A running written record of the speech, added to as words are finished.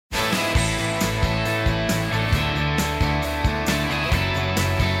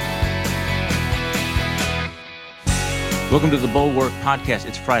Welcome to the Bulwark Podcast.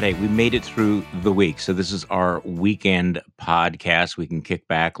 It's Friday. We made it through the week. So this is our weekend podcast. We can kick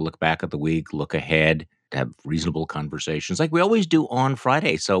back, look back at the week, look ahead, have reasonable conversations like we always do on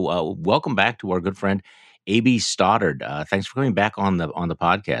Friday. So welcome back to our good friend, A.B. Stoddard. Thanks for coming back on the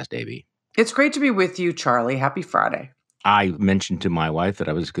podcast, A.B. It's great to be with you, Charlie. Happy Friday. I mentioned to my wife that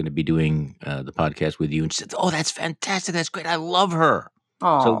I was going to be doing the podcast with you, and she said, "Oh, that's fantastic. That's great. I love her." So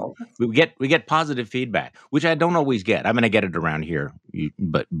Oh, we get positive feedback, which I don't always get. I'm going to get it around here,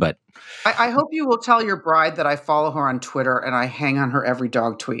 but I hope you will tell your bride that I follow her on Twitter and I hang on her every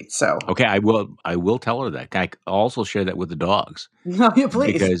dog tweet. So okay, I will tell her that. I also share that with the dogs no, yeah,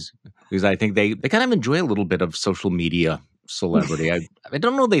 please. because I think they kind of enjoy a little bit of social media celebrity. I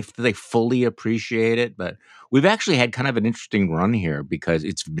don't know if they fully appreciate it, but we've actually had kind of an interesting run here because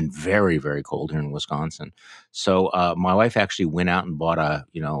it's been very, very cold here in Wisconsin. So my wife actually went out and bought a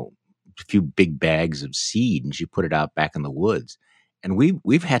few big bags of seed, and she put it out back in the woods. And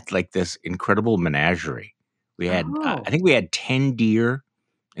we've had like this incredible menagerie. We had I think we had 10 deer,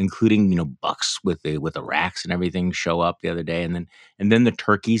 including bucks with the racks and everything, show up the other day, and then the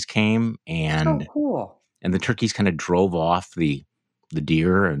turkeys came, and So cool. and the turkeys kind of drove off the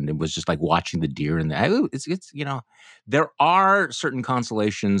deer, and it was just like watching the deer. And it's there are certain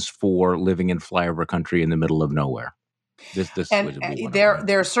consolations for living in flyover country in the middle of nowhere. This And would be one of there them.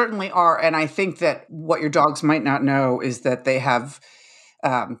 there certainly are. And I think that what your dogs might not know is that they have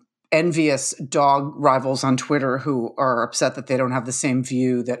envious dog rivals on Twitter who are upset that they don't have the same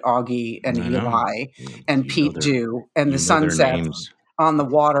view that Augie and I know. Eli and Pete do. And the Their sunset names. on the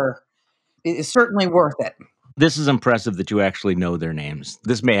water is certainly worth it. This is impressive that you actually know their names.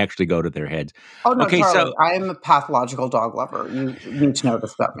 This may actually go to their heads. Oh, no, Okay, Charlie, so I am a pathological dog lover. You need to know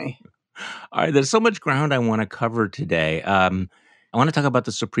this about me. all right, there's so much ground I want to cover today. I want to talk about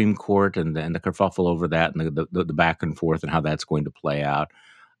the Supreme Court and the kerfuffle over that, and the back and forth, and how that's going to play out.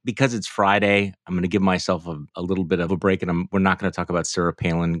 Because it's Friday, I'm going to give myself a little bit of a break, and we're not going to talk about Sarah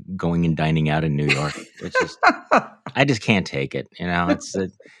Palin going and dining out in New York. It's just, I just can't take it. It's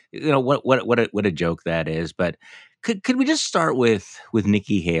what a joke that is. But could we just start with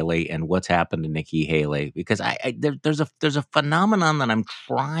Nikki Haley and what's happened to Nikki Haley? Because there's a phenomenon that I'm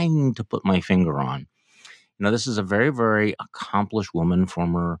trying to put my finger on. This is a very, very accomplished woman,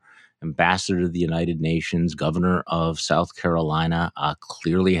 former ambassador to the United Nations, governor of South Carolina,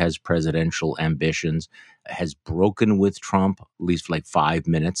 clearly has presidential ambitions, has broken with Trump, at least for like 5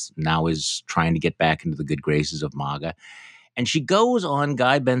 minutes, now is trying to get back into the good graces of MAGA. And she goes on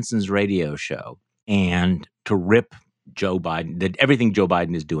Guy Benson's radio show and to rip Joe Biden, that everything Joe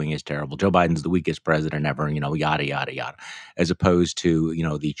Biden is doing is terrible. Joe Biden's the weakest president ever, yada, yada, yada, as opposed to,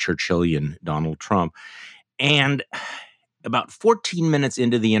 the Churchillian Donald Trump. And about 14 minutes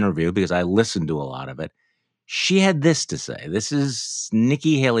into the interview, because I listened to a lot of it, she had this to say. This is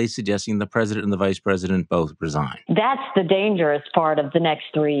Nikki Haley suggesting the president and the vice president both resign. That's the dangerous part of the next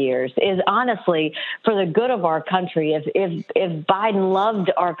 3 years, is honestly for the good of our country. If Biden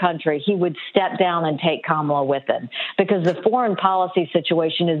loved our country, he would step down and take Kamala with him, because the foreign policy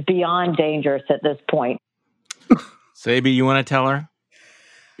situation is beyond dangerous at this point. Sabi, you want to tell her?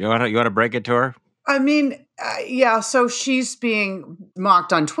 You want to break it to her? I mean, yeah, so she's being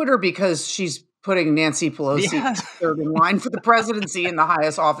mocked on Twitter because she's putting Nancy Pelosi third in line for the presidency in the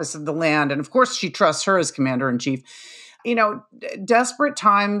highest office of the land. And of course, she trusts her as commander-in-chief. Desperate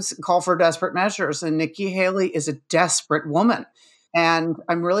times call for desperate measures, and Nikki Haley is a desperate woman. And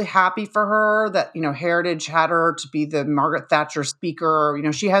I'm really happy for her that, Heritage had her to be the Margaret Thatcher speaker.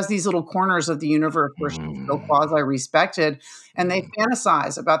 She has these little corners of the universe where she's so quasi-respected, and they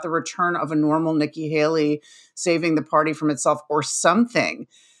fantasize about the return of a normal Nikki Haley saving the party from itself or something.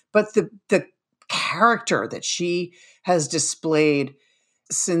 But the character that she has displayed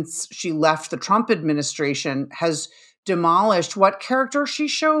since she left the Trump administration has demolished what character she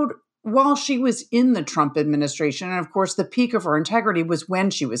showed while she was in the Trump administration. And of course, the peak of her integrity was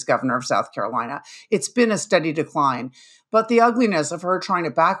when she was governor of South Carolina. It's been a steady decline. But the ugliness of her trying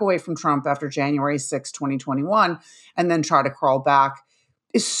to back away from Trump after January 6, 2021, and then try to crawl back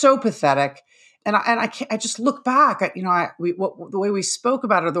is so pathetic. And I just look back at, the way we spoke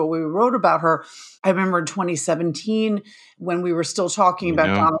about her, the way we wrote about her. I remember in 2017 when we were still talking about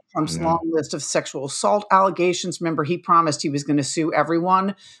Donald Trump's long list of sexual assault allegations. Remember, he promised he was going to sue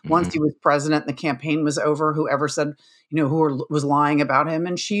everyone once he was president and the campaign was over, whoever said, who was lying about him.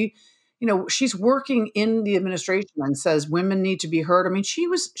 And she, she's working in the administration and says women need to be heard. I mean, she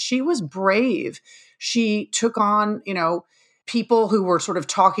was brave. She took on, people who were sort of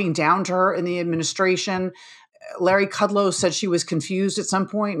talking down to her in the administration. Larry Kudlow said she was confused at some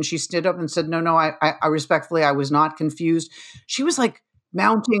point, and she stood up and said, "No, I respectfully, I was not confused." She was like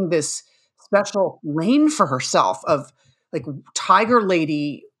mounting this special lane for herself of like tiger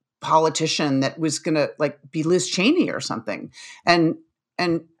lady politician that was going to like be Liz Cheney or something, and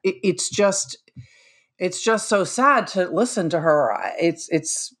it's just so sad to listen to her. It's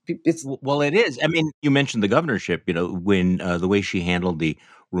Well, it is. I mean, you mentioned the governorship, when the way she handled the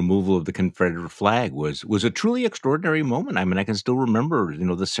removal of the Confederate flag was a truly extraordinary moment. I mean, I can still remember,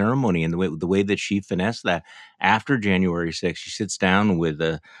 the ceremony and the way that she finessed that. After January 6th, she sits down with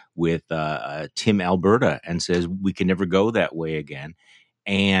Tim Alberta and says, "We can never go that way again."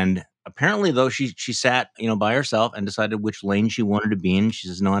 And apparently, though, she sat, by herself and decided which lane she wanted to be in. She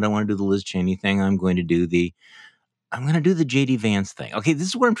says, "No, I don't want to do the Liz Cheney thing. I'm going to do the JD Vance thing." Okay, this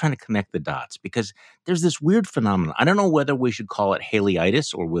is where I'm trying to connect the dots because there's this weird phenomenon. I don't know whether we should call it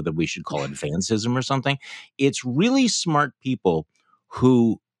Haley-itis or whether we should call it Vanceism or something. It's really smart people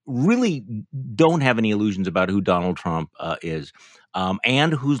who really don't have any illusions about who Donald Trump is,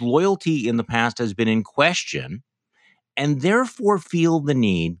 and whose loyalty in the past has been in question, and therefore feel the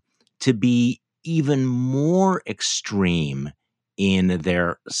need to be even more extreme in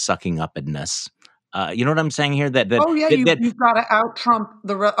their sucking upness. You know what I'm saying here? That that oh yeah, that, that you've got to out Trump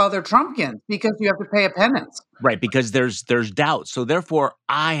the other Trumpians because you have to pay a penance. right, because there's doubt. So therefore,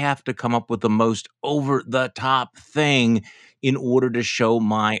 I have to come up with the most over the top thing in order to show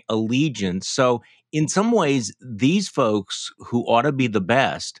my allegiance. So in some ways, these folks who ought to be the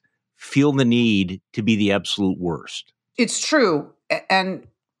best feel the need to be the absolute worst. It's true, and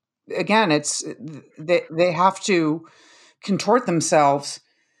again, it's they have to contort themselves.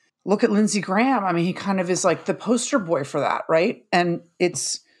 Look at Lindsey Graham. I mean, he kind of is like the poster boy for that, right? And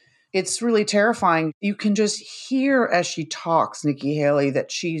it's really terrifying. You can just hear as she talks, Nikki Haley,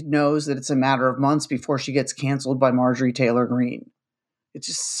 that she knows that it's a matter of months before she gets canceled by Marjorie Taylor Greene. It's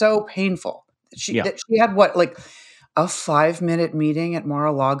just so painful. Yeah, That she had what, like a 5-minute meeting at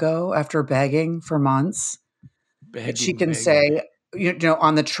Mar-a-Lago after begging for months that she can begging. say,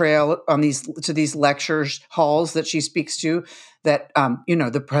 on the trail on these lectures halls that she speaks to, that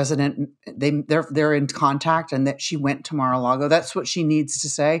the president, they're in contact, and that she went to Mar-a-Lago. That's what she needs to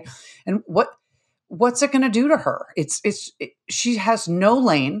say. And what's it going to do to her? She has no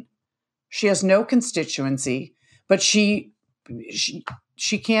lane, she has no constituency, but she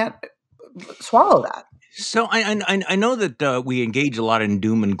can't swallow that. So I know that we engage a lot in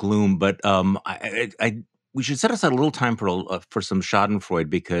doom and gloom, but we should set aside a little time for some Schadenfreude,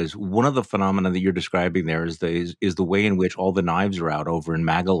 because one of the phenomena that you're describing there is the way in which all the knives are out over in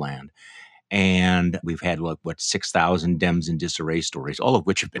MAGA land. And we've had, like, what, 6,000 Dems in disarray stories, all of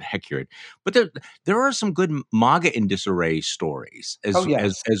which have been accurate. But there are some good MAGA in disarray stories Oh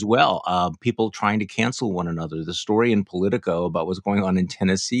as well. People trying to cancel one another. The story in Politico about what's going on in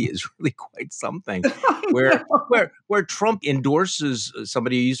Tennessee is really quite something, where where Trump endorses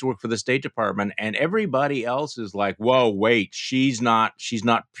somebody who used to work for the State Department, and everybody else is like, "Whoa, wait, she's not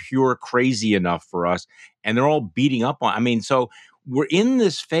pure crazy enough for us," and they're all beating up on. I mean, so we're in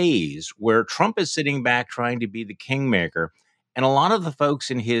this phase where Trump is sitting back trying to be the kingmaker, and a lot of the folks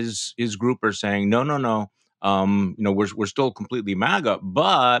in his group are saying, "No, no, no, we're still completely MAGA,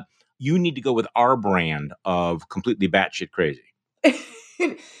 but you need to go with our brand of completely batshit crazy."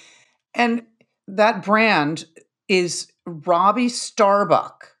 And that brand is Robbie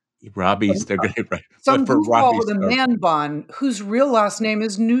Starbuck. Robbie's they're going to right Some for goofball Robbie with a Starbuck. man bun whose real last name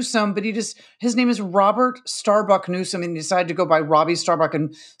is Newsom, but his name is Robert Starbuck Newsom, and he decided to go by Robbie Starbuck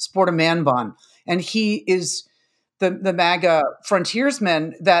and sport a man bun. And he is the MAGA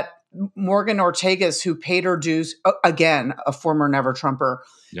frontiersman that Morgan Ortegas, who paid her dues, again, a former never Trumper,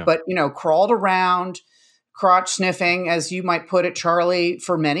 Yeah. but crawled around, crotch sniffing, as you might put it, Charlie,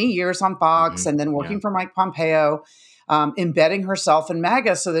 for many years on Fox, and then working Yeah. for Mike Pompeo, embedding herself in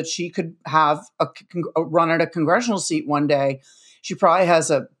MAGA so that she could have a run at a congressional seat one day. She probably has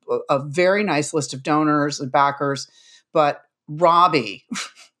a very nice list of donors and backers, but Robbie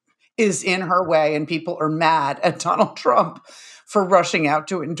is in her way, and people are mad at Donald Trump for rushing out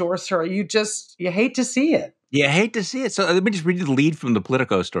to endorse her. You hate to see it. Yeah, I hate to see it. So let me just read you the lead from the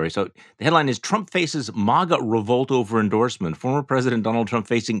Politico story. So the headline is, "Trump faces MAGA revolt over endorsement. Former President Donald Trump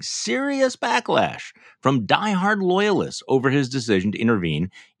facing serious backlash from diehard loyalists over his decision to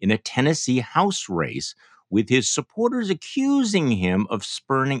intervene in a Tennessee House race, with his supporters accusing him of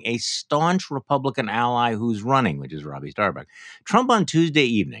spurning a staunch Republican ally who's running," which is Robbie Starbuck. Trump on Tuesday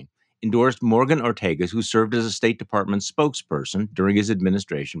evening endorsed Morgan Ortegas, who served as a State Department spokesperson during his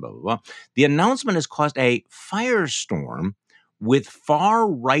administration, blah, blah, blah. The announcement has caused a firestorm with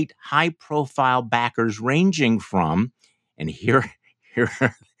far-right high-profile backers ranging from, and here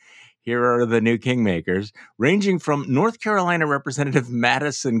here are the new kingmakers, ranging from North Carolina Representative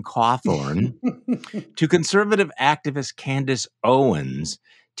Madison Cawthorn to conservative activist Candace Owens,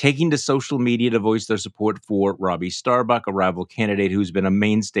 taking to social media to voice their support for Robbie Starbuck, a rival candidate who's been a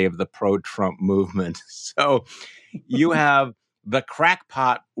mainstay of the pro-Trump movement. So you have the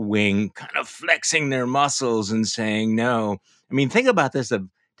crackpot wing kind of flexing their muscles and saying no. I mean, think about this.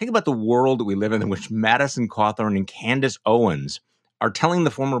 Think about the world that we live in which Madison Cawthorn and Candace Owens are telling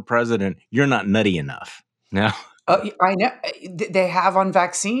the former president, you're not nutty enough. No. I know they have on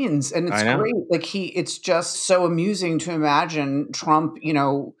vaccines, and it's I know. great. Like it's just so amusing to imagine Trump,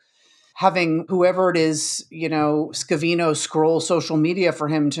 having whoever it is, Scavino scroll social media for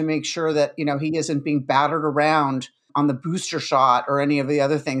him to make sure that, he isn't being battered around on the booster shot or any of the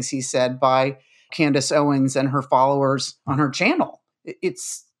other things he said by Candace Owens and her followers on her channel.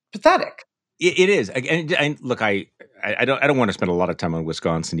 It's pathetic. It is. And look, I don't want to spend a lot of time on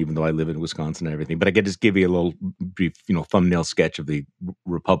Wisconsin, even though I live in Wisconsin and everything. But I could just give you a little brief, thumbnail sketch of the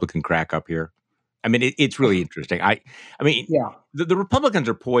Republican crack up here. I mean, it's really interesting. I mean, Yeah. The Republicans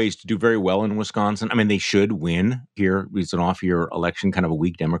are poised to do very well in Wisconsin. I mean, they should win here. It's an off-year election, kind of a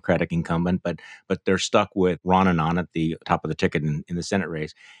weak Democratic incumbent, but they're stuck with Ron Anand at the top of the ticket in the Senate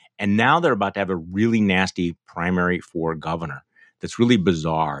race. And now they're about to have a really nasty primary for governor that's really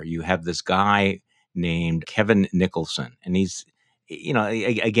bizarre. You have this guy named Kevin Nicholson, and he's,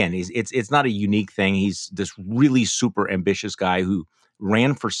 again, it's not a unique thing. He's this really super ambitious guy who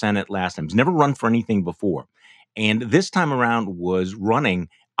ran for Senate last time. He's never run for anything before. And this time around was running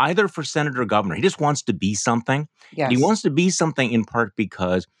either for Senate or governor. He just wants to be something. Yes. And he wants to be something in part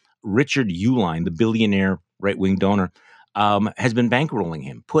because Richard Uihlein, the billionaire right-wing donor, has been bankrolling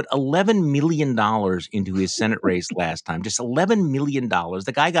him, put $11 million into his Senate race last time, just $11 million.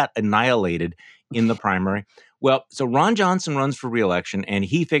 The guy got annihilated in the primary. Well, so Ron Johnson runs for reelection, and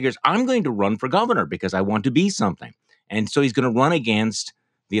he figures, I'm going to run for governor because I want to be something. And so he's going to run against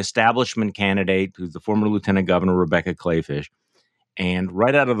the establishment candidate, who's the former Lieutenant Governor, Rebecca Clayfish. And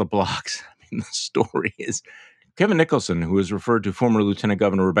right out of the blocks, I mean, the story is Kevin Nicholson, who is referred to former Lieutenant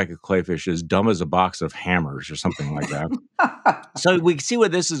Governor Rebecca Clayfish as dumb as a box of hammers or something like that. So we see where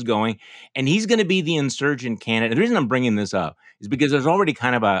this is going, and he's going to be the insurgent candidate. The reason I'm bringing this up is because there's already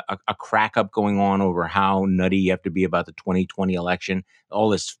kind of a crack up going on over how nutty you have to be about the 2020 election. All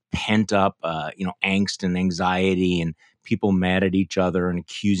this pent up, angst and anxiety, and people mad at each other and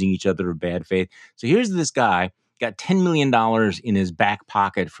accusing each other of bad faith. So here's this guy got $10 million in his back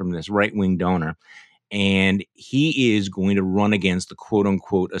pocket from this right wing donor. And he is going to run against the quote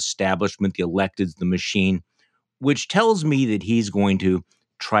unquote establishment, the electeds, the machine, which tells me that he's going to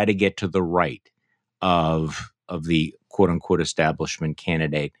try to get to the right of the quote unquote establishment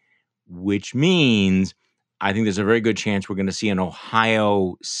candidate, which means I think there's a very good chance we're going to see an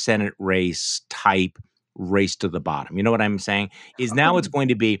Ohio Senate race type race to the bottom. You know what I'm saying? Is now it's going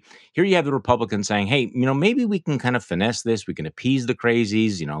to be, here you have the Republicans saying, hey, maybe we can kind of finesse this. We can appease the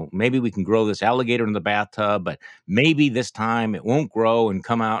crazies. Maybe we can grow this alligator in the bathtub, but maybe this time it won't grow and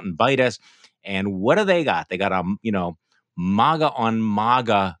come out and bite us. And what do they got? They got a, MAGA on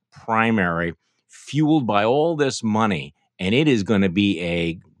MAGA primary fueled by all this money. And it is going to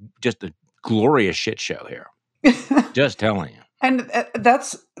be just a glorious shit show here. Just telling you. And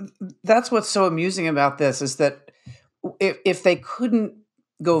that's what's so amusing about this is that if they couldn't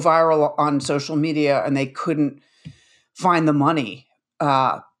go viral on social media and they couldn't find the money,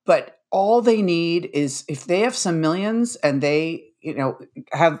 but all they need is if they have some millions and they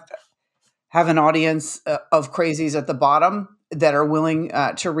have an audience of crazies at the bottom that are willing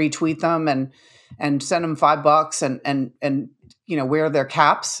to retweet them and send them $5 and wear their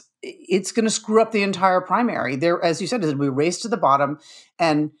caps. It's going to screw up the entire primary. There, as you said, it'll be a race to the bottom,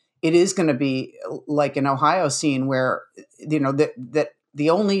 and it is going to be like an Ohio scene where that the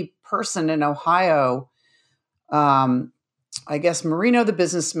only person in Ohio, I guess Marino, the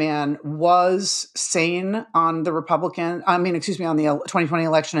businessman, was sane on the on the 2020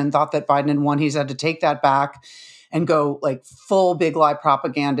 election and thought that Biden had won. He's had to take that back and go like full big lie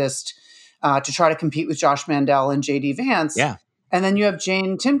propagandist to try to compete with Josh Mandel and JD Vance. Yeah. And then you have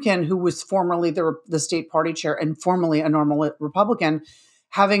Jane Timken, who was formerly the state party chair and formerly a normal Republican,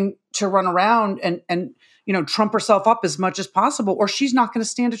 having to run around and trump herself up as much as possible, or she's not going to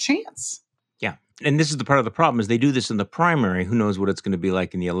stand a chance. Yeah. And this is the part of the problem is they do this in the primary. Who knows what it's going to be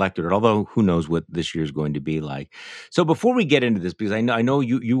like in the electorate? Although who knows what this year is going to be like. So before we get into this, because I know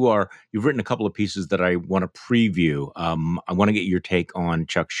you've written a couple of pieces that I want to preview. I want to get your take on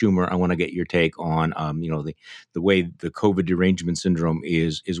Chuck Schumer. I want to get your take on the way the COVID derangement syndrome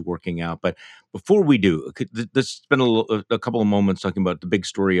is working out. But before we do, let's spend a couple of moments talking about the big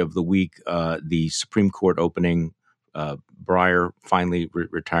story of the week, the Supreme Court opening. Breyer finally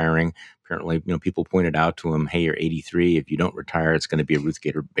retiring. Apparently, people pointed out to him, "Hey, you're 83. If you don't retire, it's going to be a Ruth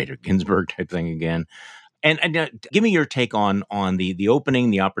Bader Ginsburg type thing again." And give me your take on the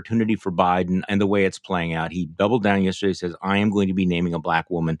opening, the opportunity for Biden, and the way it's playing out. He doubled down yesterday. Says, "I am going to be naming a black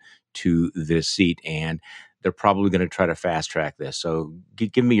woman to this seat," and they're probably going to try to fast track this. So,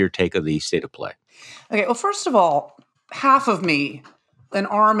 give me your take of the state of play. Okay. Well, first of all, half of me, an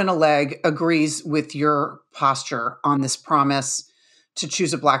arm and a leg, agrees with your posture on this promise to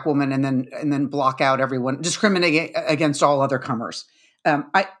choose a black woman and then block out everyone, discriminate against all other comers.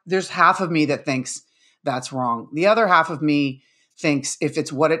 There's half of me that thinks that's wrong. The other half of me thinks if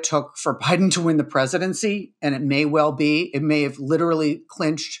it's what it took for Biden to win the presidency, and it may well be, it may have literally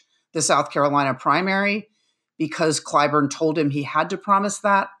clinched the South Carolina primary because Clyburn told him he had to promise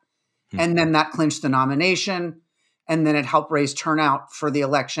that. And then that clinched the nomination. And then it helped raise turnout for the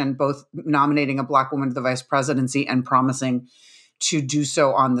election, both nominating a black woman to the vice presidency and promising to do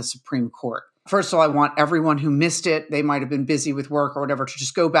so on the Supreme Court. First of all, I want everyone who missed it, they might have been busy with work or whatever, to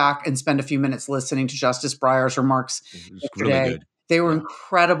just go back and spend a few minutes listening to Justice Breyer's remarks yesterday. Really good. They were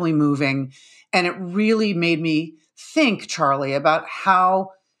incredibly moving. And it really made me think, Charlie, about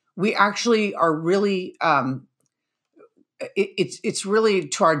how we actually are really it's really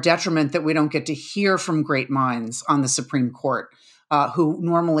to our detriment that we don't get to hear from great minds on the Supreme Court, who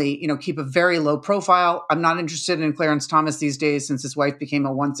normally, keep a very low profile. I'm not interested in Clarence Thomas these days since his wife became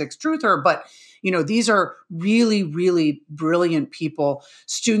a 1/6 truther, but these are really, really brilliant people,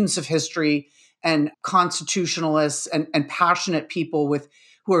 students of history and constitutionalists and passionate people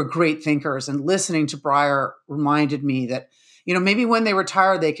who are great thinkers. And listening to Breyer reminded me that, maybe when they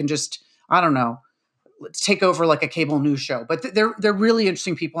retire, they can just, I don't know, let's take over like a cable news show. But they're really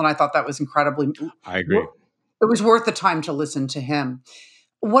interesting people, and I thought that was incredibly. I agree. It was worth the time to listen to him.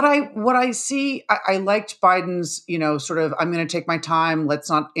 What I see, I liked Biden's, sort of, I'm going to take my time. Let's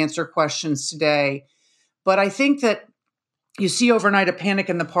not answer questions today. But I think that you see overnight a panic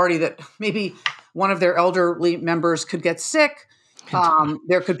in the party that maybe one of their elderly members could get sick.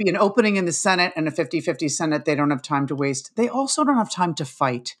 There could be an opening in the Senate and a 50-50 Senate. They don't have time to waste. They also don't have time to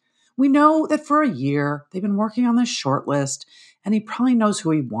fight. We know that for a year, they've been working on this short list, and he probably knows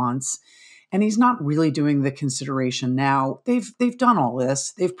who he wants. And he's not really doing the consideration now. They've done all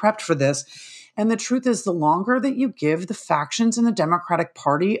this. They've prepped for this. And the truth is, the longer that you give the factions in the Democratic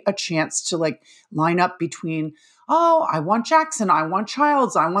Party a chance to line up between, oh, I want Jackson, I want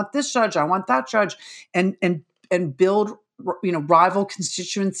Childs, I want this judge, I want that judge, and build rival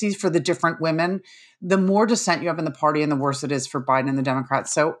constituencies for the different women, the more dissent you have in the party and the worse it is for Biden and the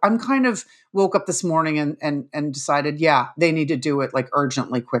Democrats. So I'm kind of woke up this morning and decided, they need to do it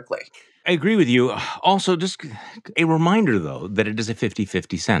urgently, quickly. I agree with you. Also, just a reminder, though, that it is a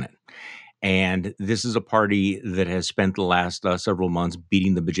 50-50 Senate. And this is a party that has spent the last several months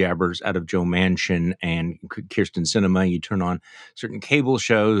beating the bejabbers out of Joe Manchin and Kyrsten Sinema. You turn on certain cable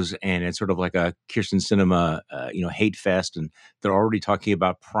shows, and it's sort of like a Kyrsten Sinema, hate fest. And they're already talking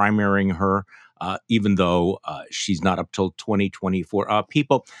about primarying her, even though she's not up till 2024.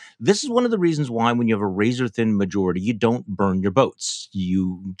 People, this is one of the reasons why when you have a razor-thin majority, you don't burn your boats.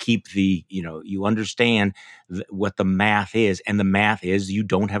 You keep you understand what the math is. And the math is you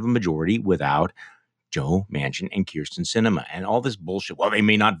don't have a majority without Joe Manchin and Kyrsten Sinema and all this bullshit. Well, they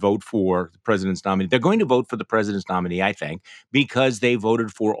may not vote for the president's nominee. They're going to vote for the president's nominee, I think, because they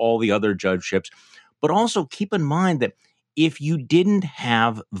voted for all the other judgeships. But also keep in mind that if you didn't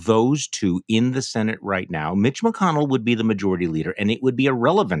have those two in the Senate right now, Mitch McConnell would be the majority leader, and it would be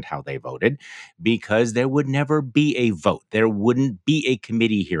irrelevant how they voted because there would never be a vote. There wouldn't be a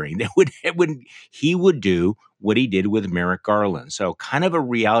committee hearing. He would do what he did with Merrick Garland. So kind of a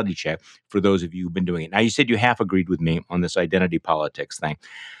reality check for those of you who've been doing it. Now, you said you half agreed with me on this identity politics thing.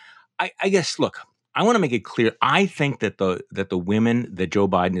 I guess, look, I want to make it clear. I think that the women that Joe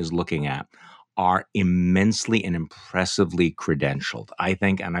Biden is looking at are immensely and impressively credentialed. I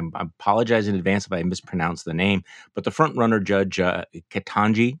think, and I apologize in advance if I mispronounce the name, but the front runner, Judge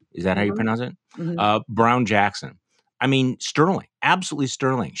Ketanji, is that how you pronounce it? Mm-hmm. Brown Jackson. I mean, sterling, absolutely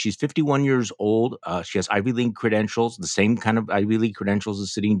sterling. She's 51 years old. She has Ivy League credentials, the same kind of Ivy League credentials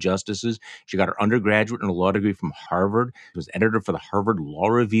as sitting justices. She got her undergraduate and a law degree from Harvard. She was editor for the Harvard Law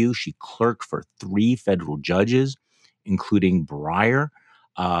Review. She clerked for 3 federal judges, including Breyer.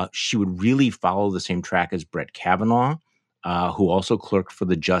 She would really follow the same track as Brett Kavanaugh, who also clerked for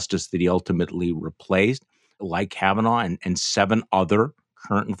the justice that he ultimately replaced. Like Kavanaugh and 7 other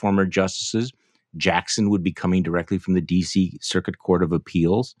current and former justices, Jackson would be coming directly from the D.C. Circuit Court of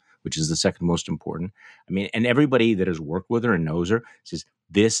Appeals, which is the second most important. I mean, and everybody that has worked with her and knows her says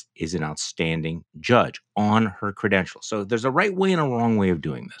this is an outstanding judge on her credentials. So there's a right way and a wrong way of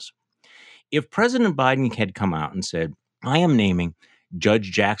doing this. If President Biden had come out and said, I am naming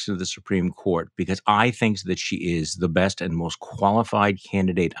Judge Jackson of the Supreme Court because I think that she is the best and most qualified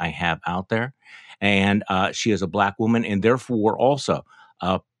candidate I have out there, and she is a Black woman, and therefore also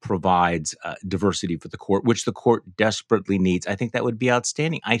provides diversity for the court, which the court desperately needs. I think that would be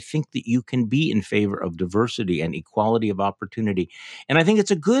outstanding. I think that you can be in favor of diversity and equality of opportunity, and I think it's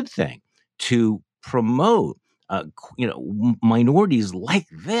a good thing to promote minorities like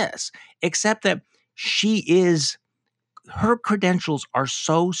this, except that her credentials are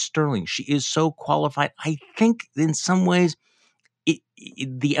so sterling. She is so qualified. I think in some ways,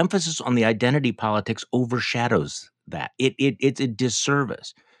 the emphasis on the identity politics overshadows that. It's a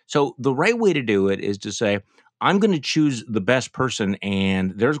disservice. So the right way to do it is to say, I'm going to choose the best person,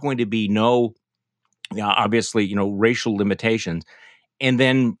 and there's going to be no, obviously, racial limitations. And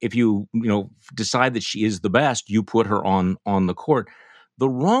then if you decide that she is the best, you put her on the court. The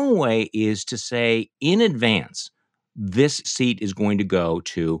wrong way is to say in advance, this seat is going to go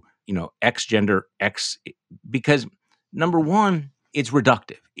to, X gender, X, because number one, it's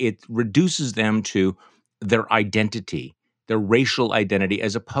reductive. It reduces them to their identity, their racial identity,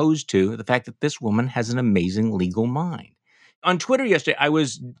 as opposed to the fact that this woman has an amazing legal mind. On Twitter yesterday, I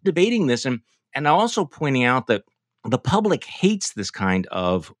was debating this and also pointing out that the public hates this kind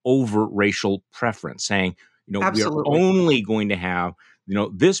of over racial preference, saying, we are Absolutely. only going to have,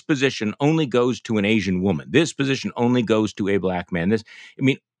 this position only goes to an Asian woman. This position only goes to a Black man.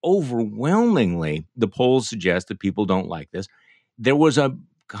 Overwhelmingly, the polls suggest that people don't like this. There was a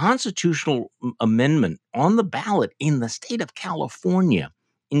constitutional amendment on the ballot in the state of California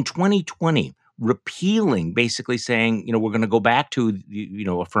in 2020, repealing, basically saying, we're going to go back to,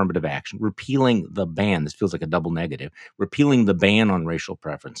 affirmative action, repealing the ban. This feels like a double negative, repealing the ban on racial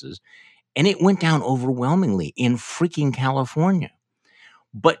preferences. And it went down overwhelmingly in freaking California.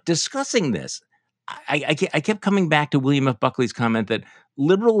 But discussing this, I kept coming back to William F. Buckley's comment that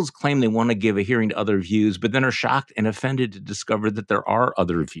liberals claim they want to give a hearing to other views, but then are shocked and offended to discover that there are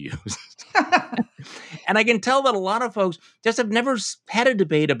other views. And I can tell that a lot of folks just have never had a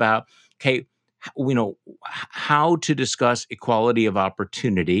debate about, okay, how to discuss equality of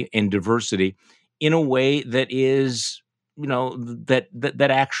opportunity and diversity in a way that is, that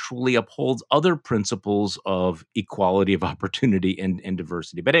actually upholds other principles of equality of opportunity and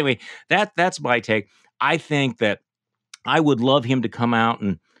diversity. But anyway, that's my take. I think that I would love him to come out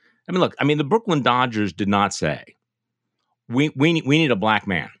and, the Brooklyn Dodgers did not say we need a Black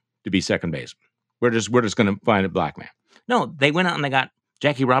man to be second baseman. We're just going to find a Black man. No, they went out and they got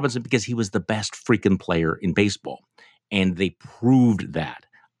Jackie Robinson because he was the best freaking player in baseball, and they proved that.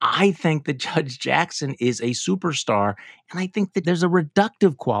 I think that Judge Jackson is a superstar, and I think that there's a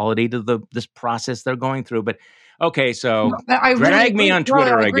reductive quality to this process they're going through. But okay, so drag me on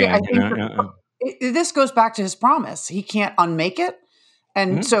Twitter again. This goes back to his promise. He can't unmake it.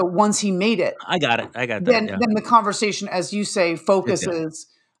 And so once he made it, I got it. Then the conversation, as you say, focuses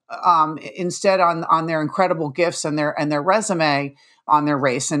instead on their incredible gifts and their resume, on their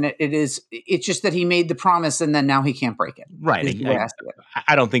race. And it's just that he made the promise and then now he can't break it. Right.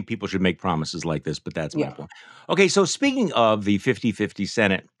 I don't think people should make promises like this, but that's my point. Okay. So speaking of the 50-50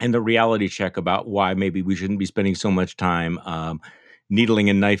 Senate and the reality check about why maybe we shouldn't be spending so much time needling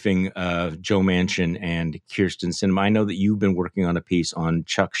and knifing Joe Manchin and Kyrsten Sinema. I know that you've been working on a piece on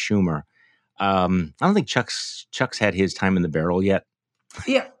Chuck Schumer. I don't think Chuck's had his time in the barrel yet.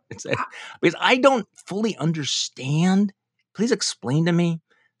 Yeah. Because I don't fully understand. Please explain to me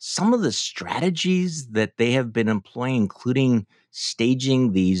some of the strategies that they have been employing, including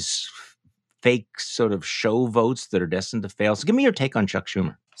staging these fake sort of show votes that are destined to fail. So give me your take on Chuck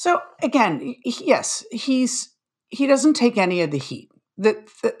Schumer. So again, yes, he doesn't take any of the heat.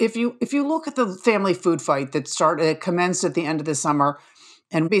 If you look at the family food fight that commenced at the end of the summer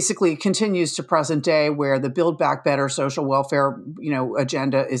and basically continues to present day, where the Build Back Better social welfare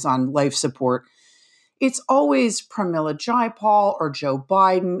agenda is on life support, it's always Pramila Jayapal or Joe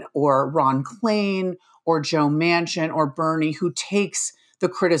Biden or Ron Klain or Joe Manchin or Bernie, who takes the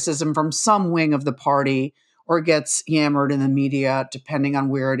criticism from some wing of the party or gets yammered in the media, depending on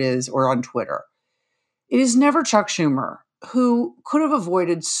where it is, or on Twitter. It is never Chuck Schumer, who could have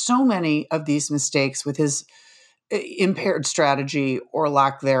avoided so many of these mistakes with his impaired strategy or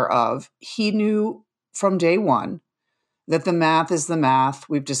lack thereof. He knew from day one that the math is the math.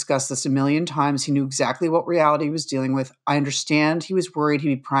 We've discussed this a million times. He knew exactly what reality he was dealing with. I understand he was worried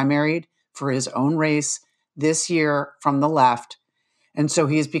he'd be primaried for his own race this year from the left. And so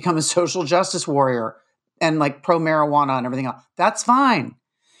he has become a social justice warrior and like pro-marijuana and everything else. That's fine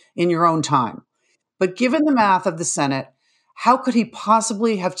in your own time. But given the math of the Senate, how could he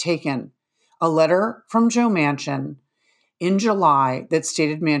possibly have taken a letter from Joe Manchin in July that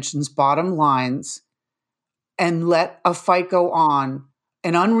stated Manchin's bottom lines and let a fight go on,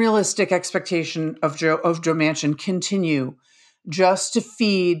 an unrealistic expectation of Joe Manchin continue just to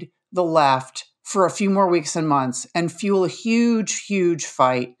feed the left for a few more weeks and months and fuel a huge, huge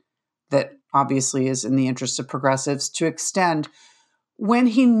fight that obviously is in the interest of progressives to extend, when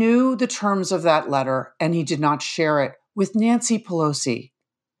he knew the terms of that letter and he did not share it with Nancy Pelosi,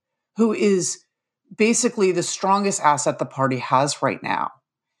 who is basically the strongest asset the party has right now.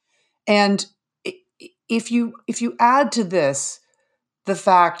 And if you add to this the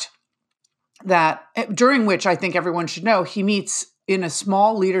fact that during which I think everyone should know, he meets in a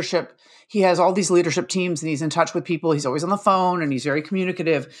small leadership. He has all these leadership teams and he's in touch with people. He's always on the phone and he's very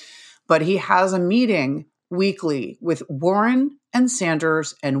communicative, but he has a meeting weekly with Warren and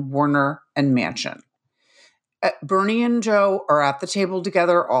Sanders and Warner and Manchin. Bernie and Joe are at the table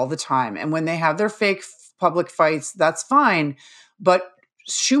together all the time. And when they have their fake public fights, that's fine. But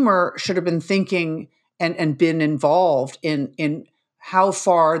Schumer should have been thinking and been involved in how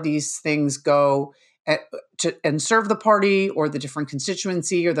far these things go and serve the party or the different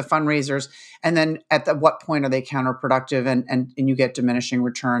constituency or the fundraisers. And then what point are they counterproductive and you get diminishing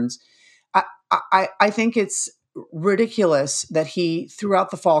returns? I think it's ridiculous that he,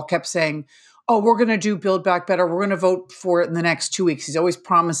 throughout the fall, kept saying, oh, we're going to do Build Back Better. We're going to vote for it in the next 2 weeks. He's always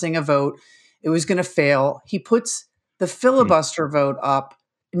promising a vote. It was going to fail. He puts the filibuster vote up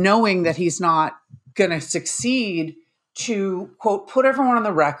knowing that he's not going to succeed to, quote, put everyone on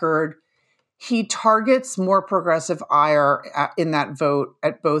the record. He targets more progressive ire in that vote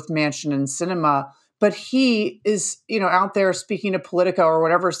at both Manchin and Sinema. But he is, out there speaking to Politico or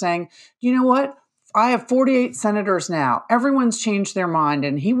whatever, saying, you know what? I have 48 senators now. Everyone's changed their mind.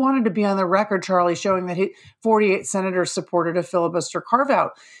 And he wanted to be on the record, Charlie, showing that 48 senators supported a filibuster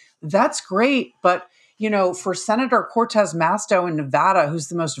carve-out. That's great. But, for Senator Cortez Masto in Nevada, who's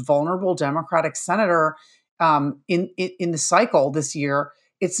the most vulnerable Democratic senator in the cycle this year,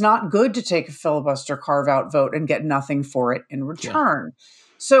 it's not good to take a filibuster carve-out vote and get nothing for it in return. Yeah.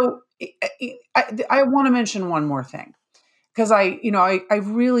 So I want to mention one more thing. Because I've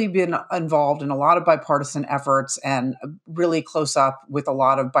really been involved in a lot of bipartisan efforts and really close up with a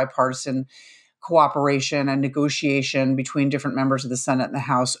lot of bipartisan cooperation and negotiation between different members of the Senate and the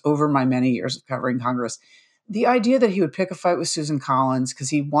House over my many years of covering Congress. The idea that he would pick a fight with Susan Collins because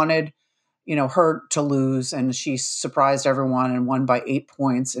he wanted, her to lose, and she surprised everyone and won by 8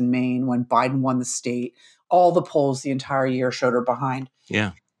 points in Maine when Biden won the state. All the polls the entire year showed her behind.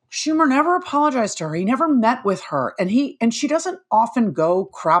 Yeah. Schumer never apologized to her. He never met with her, and she doesn't often go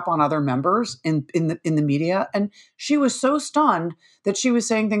crap on other members in the media. And she was so stunned that she was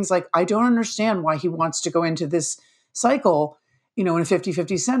saying things like, "I don't understand why he wants to go into this cycle, in a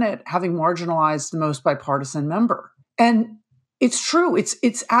 50-50 Senate, having marginalized the most bipartisan member." And it's true.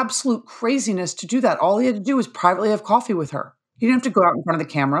 It's absolute craziness to do that. All he had to do was privately have coffee with her. He didn't have to go out in front of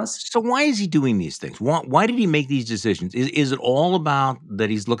the cameras. So why is he doing these things? Why did he make these decisions? Is it all about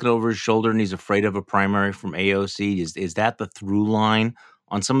that he's looking over his shoulder and he's afraid of a primary from AOC? Is that the through line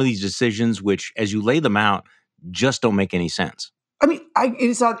on some of these decisions, which, as you lay them out, just don't make any sense? I mean,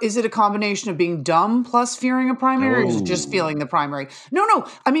 is it a combination of being dumb plus fearing a primary, or is it just feeling the primary? No.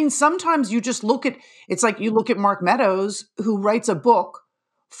 I mean, sometimes you just look at, it's like you look at Mark Meadows, who writes a book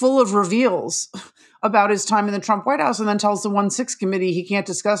full of reveals about his time in the Trump White House and then tells the 1-6 committee he can't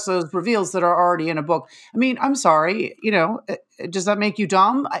discuss those reveals that are already in a book. I mean, I'm sorry, does that make you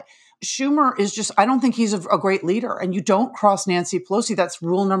dumb? Schumer is just, I don't think he's a great leader, and you don't cross Nancy Pelosi. That's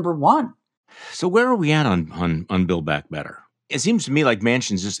rule number one. So where are we at on Build Back Better? It seems to me like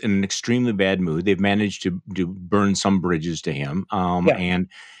Manchin's just in an extremely bad mood. They've managed to burn some bridges to him. And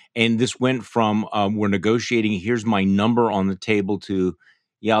this went from we're negotiating, here's my number on the table, to,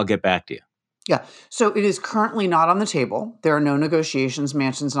 yeah, I'll get back to you. Yeah. So it is currently not on the table. There are no negotiations.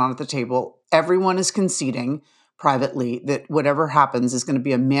 Manchin's not at the table. Everyone is conceding privately that whatever happens is going to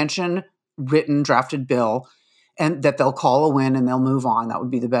be a Manchin written, drafted bill, and that they'll call a win and they'll move on. That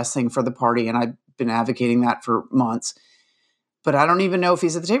would be the best thing for the party. And I've been advocating that for months. But I don't even know if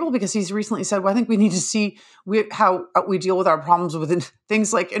he's at the table because he's recently said, well, I think we need to see how we deal with our problems with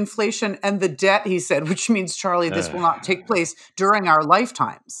things like inflation and the debt, he said, which means, Charlie, this will not take place during our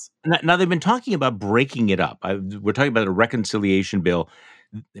lifetimes. Now they've been talking about breaking it up. We're talking about a reconciliation bill.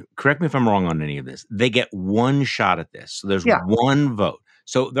 Correct me if I'm wrong on any of this. They get one shot at this. So there's one vote.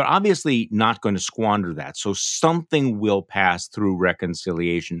 So they're obviously not going to squander that. So something will pass through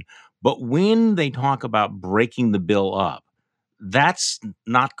reconciliation. But when they talk about breaking the bill up, that's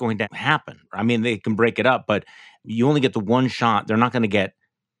not going to happen. I mean, they can break it up, but you only get the one shot. They're not going to get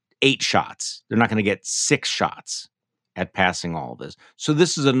 8 shots. They're not going to get 6 shots at passing all of this. So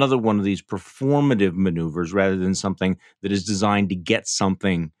this is another one of these performative maneuvers rather than something that is designed to get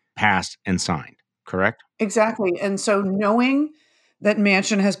something passed and signed, correct? Exactly. And so knowing that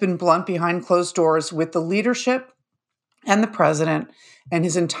Manchin has been blunt behind closed doors with the leadership and the president and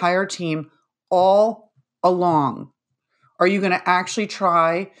his entire team all along, are you going to actually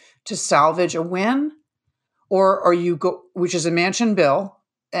try to salvage a win? Or are you which is a Manchin bill,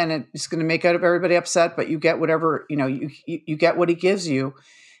 and it's going to make everybody upset, but you get whatever, you get what he gives you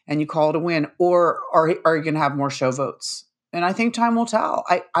and you call it a win, or are you going to have more show votes? And I think time will tell.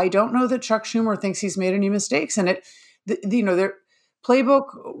 I don't know that Chuck Schumer thinks he's made any mistakes. And their Playbook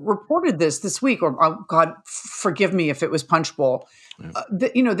reported this week, or God forgive me if it was Punch Bowl,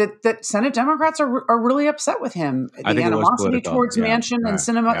 that Senate Democrats are really upset with him. The animosity towards Manchin and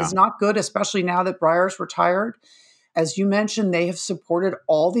Sinema is not good, especially now that Breyer's retired. As you mentioned, they have supported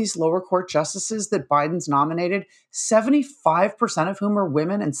all these lower court justices that Biden's nominated, 75% of whom are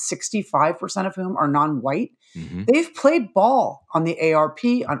women and 65% of whom are non-white. Mm-hmm. They've played ball on the ARP,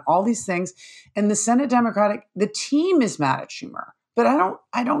 on all these things. And the Senate Democratic, the team is mad at Schumer. But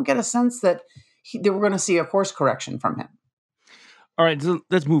I don't get a sense that we're going to see a course correction from him. All right, so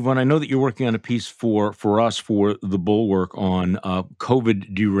let's move on. I know that you're working on a piece for us for the Bulwark on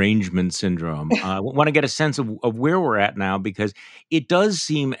COVID derangement syndrome. I want to get a sense of where we're at now, because it does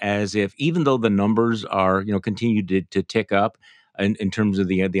seem as if, even though the numbers are continue to tick up in terms of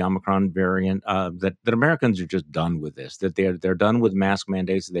the Omicron variant, that Americans are just done with this. That they're done with mask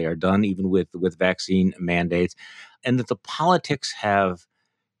mandates. They are done even with vaccine mandates, and that the politics have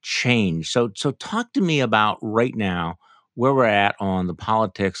changed. So talk to me about right now where we're at on the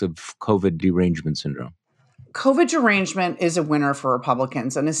politics of COVID derangement syndrome. COVID derangement is a winner for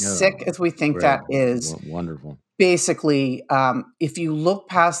Republicans, and as sick as we think that is, wonderful. Basically, if you look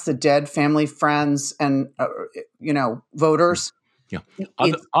past the dead family, friends, and voters,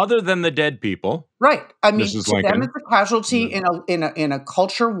 other than the dead people, right? I mean, to them, it's a casualty in a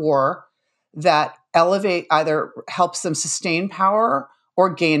culture war that either helps them sustain power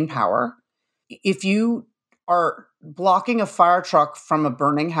or gain power. If you are blocking a fire truck from a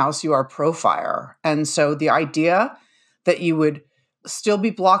burning house, you are pro-fire. And so the idea that you would still be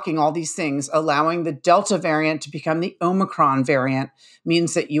blocking all these things, allowing the Delta variant to become the Omicron variant,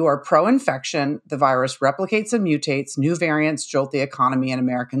 means that you are pro-infection. The virus replicates and mutates. New variants jolt the economy, and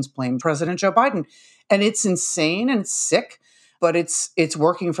Americans blame President Joe Biden. And it's insane and it's sick, but it's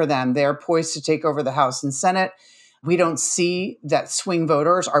working for them. They're poised to take over the House and Senate. We don't see that swing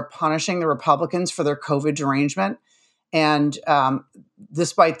voters are punishing the Republicans for their COVID derangement. And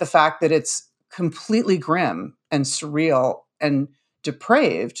despite the fact that it's completely grim and surreal and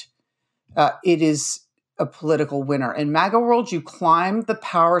depraved, it is a political winner. In MAGA world, you climb the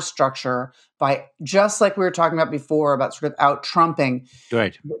power structure by, just like we were talking about before, about sort of out-trumping.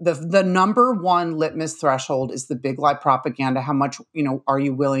 Right. The number one litmus threshold is the big lie propaganda. How much, are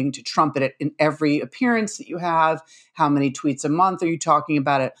you willing to trumpet it in every appearance that you have? How many tweets a month are you talking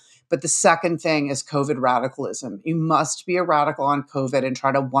about it? But the second thing is COVID radicalism. You must be a radical on COVID and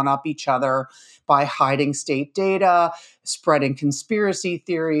try to one-up each other by hiding state data, spreading conspiracy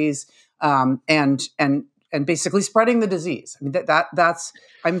theories, and basically spreading the disease. I mean, that's.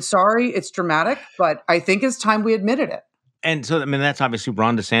 I'm sorry, it's dramatic, but I think it's time we admitted it. And so, I mean, that's obviously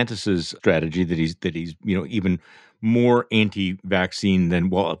Ron DeSantis's strategy that he's even more anti-vaccine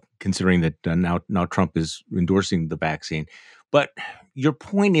than, considering that now Trump is endorsing the vaccine. But your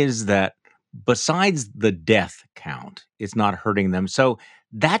point is that besides the death count, it's not hurting them. So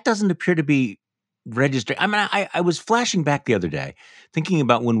that doesn't appear to be registering. I mean, I was flashing back the other day, thinking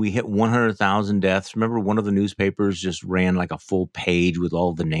about when we hit 100,000 deaths. Remember, one of the newspapers just ran like a full page with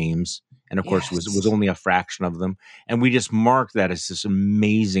all the names. And of course, it was only a fraction of them. And we just marked that as this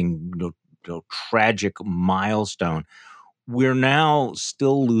amazing, tragic milestone. We're now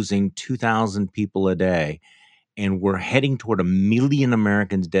still losing 2,000 people a day. and we're heading toward 1 million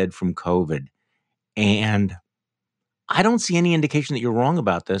Americans dead from COVID. And I don't see any indication that you're wrong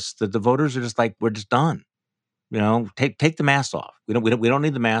about this, that the voters are just like, we're just done. Take the mask off. We don't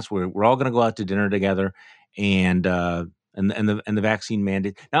need the mask. We're all going to go out to dinner together, and the vaccine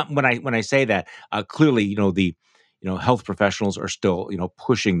mandate. Now, when I say that, clearly, health professionals are still,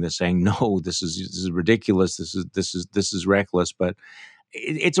 pushing this, saying no, this is ridiculous. This is reckless. But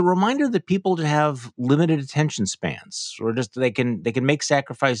it's a reminder that people have limited attention spans, or just they can make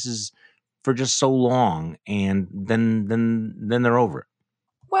sacrifices for just so long, and then they're over it.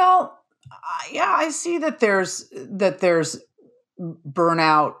 Well, yeah, I see that there's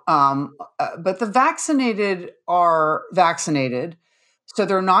burnout, but the vaccinated are vaccinated, so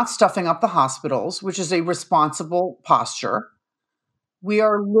they're not stuffing up the hospitals, which is a responsible posture. We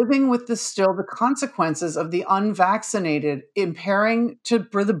are living with the consequences of the unvaccinated impairing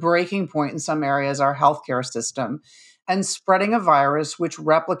for the breaking point in some areas our healthcare system and spreading a virus which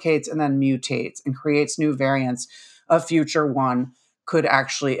replicates and then mutates and creates new variants. A future one could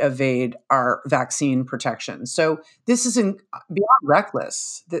actually evade our vaccine protection. So this is beyond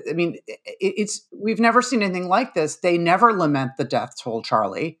reckless. I mean, it's we've never seen anything like this. They never lament the death toll,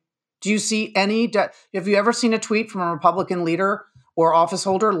 Charlie. Do you see any? Have you ever seen a tweet from a Republican leader or office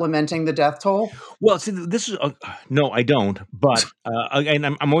holder lamenting the death toll? Well, see, this is no, I don't. But and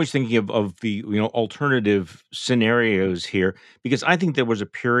I'm always thinking of the alternative scenarios here, because I think there was a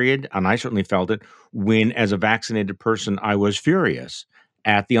period, and I certainly felt it, when, as a vaccinated person, I was furious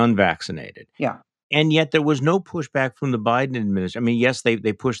at the unvaccinated. Yeah. And yet there was no pushback from the Biden administration. I mean, yes, they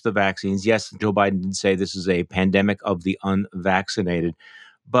pushed the vaccines. Yes, Joe Biden did say this is a pandemic of the unvaccinated,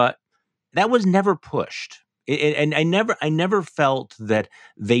 but that was never pushed. And I never felt that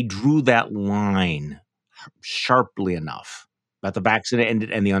they drew that line sharply enough about the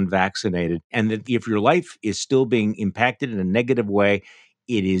vaccinated and the unvaccinated, and that if your life is still being impacted in a negative way,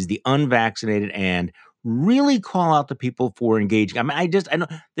 it is the unvaccinated, and really call out the people for engaging. I mean, I know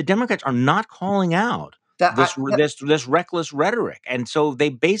the Democrats are not calling out That, I, this reckless rhetoric, and so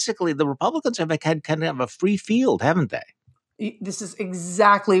the Republicans have had kind of a free field, haven't they? this is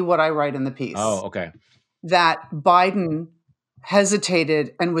exactly what I write in the Oh, piece. okay. That Biden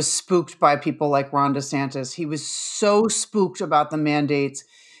hesitated and was spooked by people like Ron DeSantis. He was so spooked about the mandates,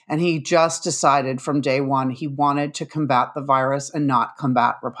 and he just decided from day one he wanted to combat the virus and not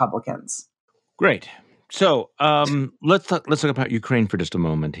combat Republicans. Great. So let's talk about Ukraine for just a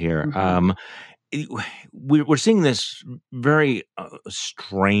moment here. Mhm. We're seeing this very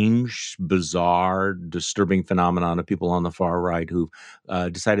strange, bizarre, disturbing phenomenon of people on the far right who've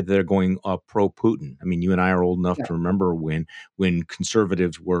decided they're going pro-Putin. I mean, you and I are old enough Yeah. to remember when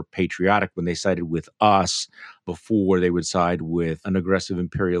conservatives were patriotic, when they sided with us before they would side with an aggressive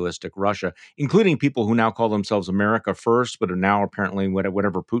imperialistic Russia, including people who now call themselves America first, but are now apparently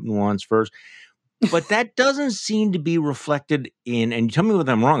whatever Putin wants first. But that doesn't seem to be reflected in, and tell me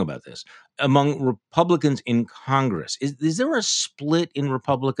whether I'm wrong about this, among Republicans in Congress. Is there a split in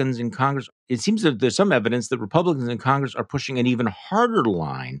Republicans in Congress? It seems that there's some evidence that Republicans in Congress are pushing an even harder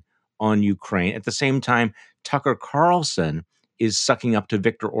line on Ukraine. At the same time, Tucker Carlson is sucking up to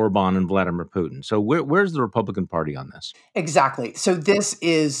Viktor Orban and Vladimir Putin. So where's the Republican Party on this? Exactly. So this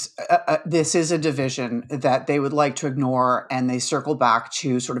is a division that they would like to ignore, and they circle back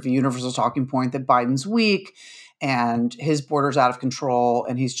to sort of a universal talking point that Biden's weak and his border's out of control,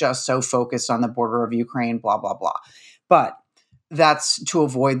 and he's just so focused on the border of Ukraine, blah blah blah. But that's to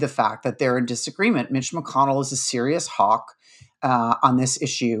avoid the fact that they're in disagreement. Mitch McConnell is a serious hawk on this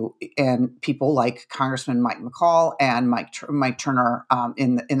issue, and people like Congressman Mike McCall and Mike Turner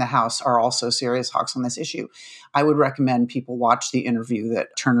in the House are also serious hawks on this issue. I would recommend people watch the interview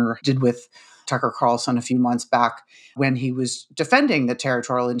that Turner did with Tucker Carlson a few months back when he was defending the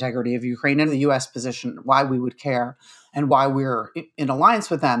territorial integrity of Ukraine and the U.S. position, why we would care and why we're in alliance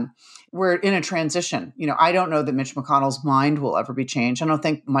with them. We're in a transition. I don't know that Mitch McConnell's mind will ever be changed. I don't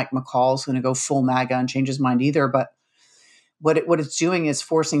think Mike McCall's going to go full MAGA and change his mind either, but what it's doing is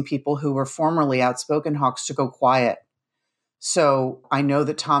forcing people who were formerly outspoken hawks to go quiet. So I know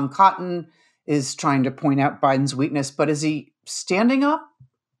that Tom Cotton is trying to point out Biden's weakness, but is he standing up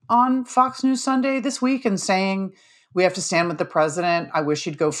on Fox News Sunday this week and saying, we have to stand with the president? I wish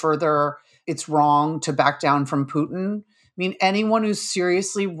he'd go further. It's wrong to back down from Putin. I mean, anyone who's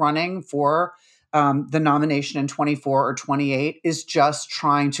seriously running for the nomination in 24 or 28 is just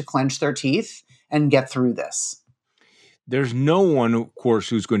trying to clench their teeth and get through this. There's no one, of course,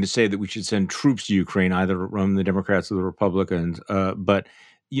 who's going to say that we should send troops to Ukraine, either from the Democrats or the Republicans. But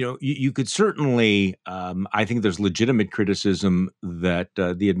you could certainly, I think there's legitimate criticism that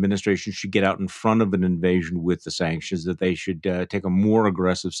the administration should get out in front of an invasion with the sanctions, that they should take a more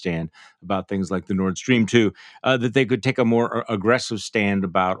aggressive stand about things like the Nord Stream 2, that they could take a more aggressive stand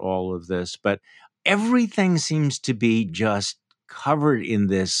about all of this. But everything seems to be just covered in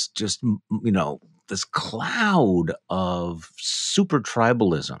this, this cloud of super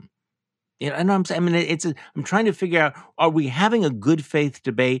tribalism. I know I'm saying. I mean, I'm trying to figure out: are we having a good faith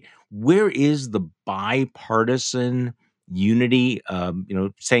debate? Where is the bipartisan unity?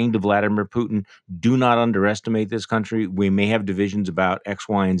 Saying to Vladimir Putin, "Do not underestimate this country. We may have divisions about X,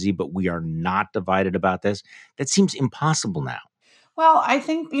 Y, and Z, but we are not divided about this." That seems impossible now. Well, I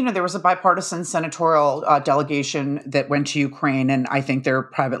think, there was a bipartisan senatorial delegation that went to Ukraine, and I think they're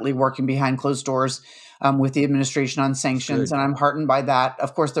privately working behind closed doors with the administration on sanctions. Good. And I'm heartened by that.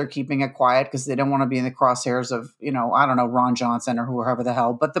 Of course, they're keeping it quiet because they don't want to be in the crosshairs of, I don't know, Ron Johnson or whoever the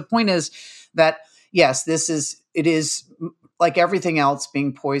hell. But the point is that, yes, it is like everything else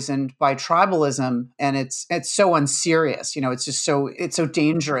being poisoned by tribalism. And it's so unserious. It's so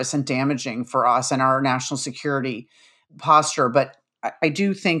dangerous and damaging for us and our national security posture. But I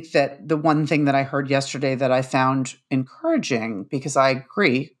do think that the one thing that I heard yesterday that I found encouraging, because I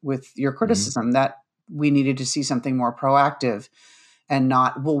agree with your criticism that we needed to see something more proactive and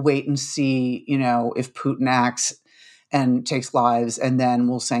not, we'll wait and see, if Putin acts and takes lives and then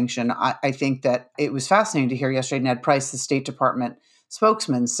we'll sanction. I think that it was fascinating to hear yesterday Ned Price, the State Department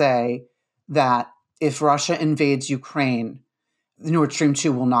spokesman, say that if Russia invades Ukraine, the Nord Stream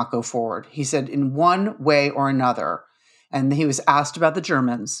 2 will not go forward. He said in one way or another. And he was asked about the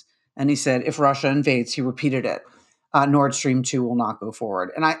Germans, and he said, if Russia invades, he repeated it, Nord Stream 2 will not go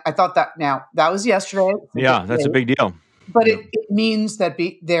forward. And I thought that was yesterday. Yeah, that's a big deal. But it means that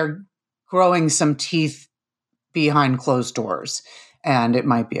they're growing some teeth behind closed doors, and it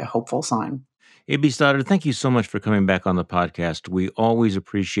might be a hopeful sign. A.B. Stoddard, thank you so much for coming back on the podcast. We always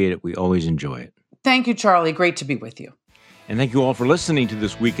appreciate it. We always enjoy it. Thank you, Charlie. Great to be with you. And thank you all for listening to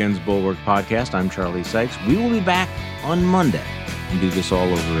this weekend's Bulwark podcast. I'm Charlie Sykes. We will be back on Monday and do this all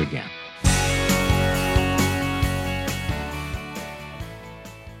over again.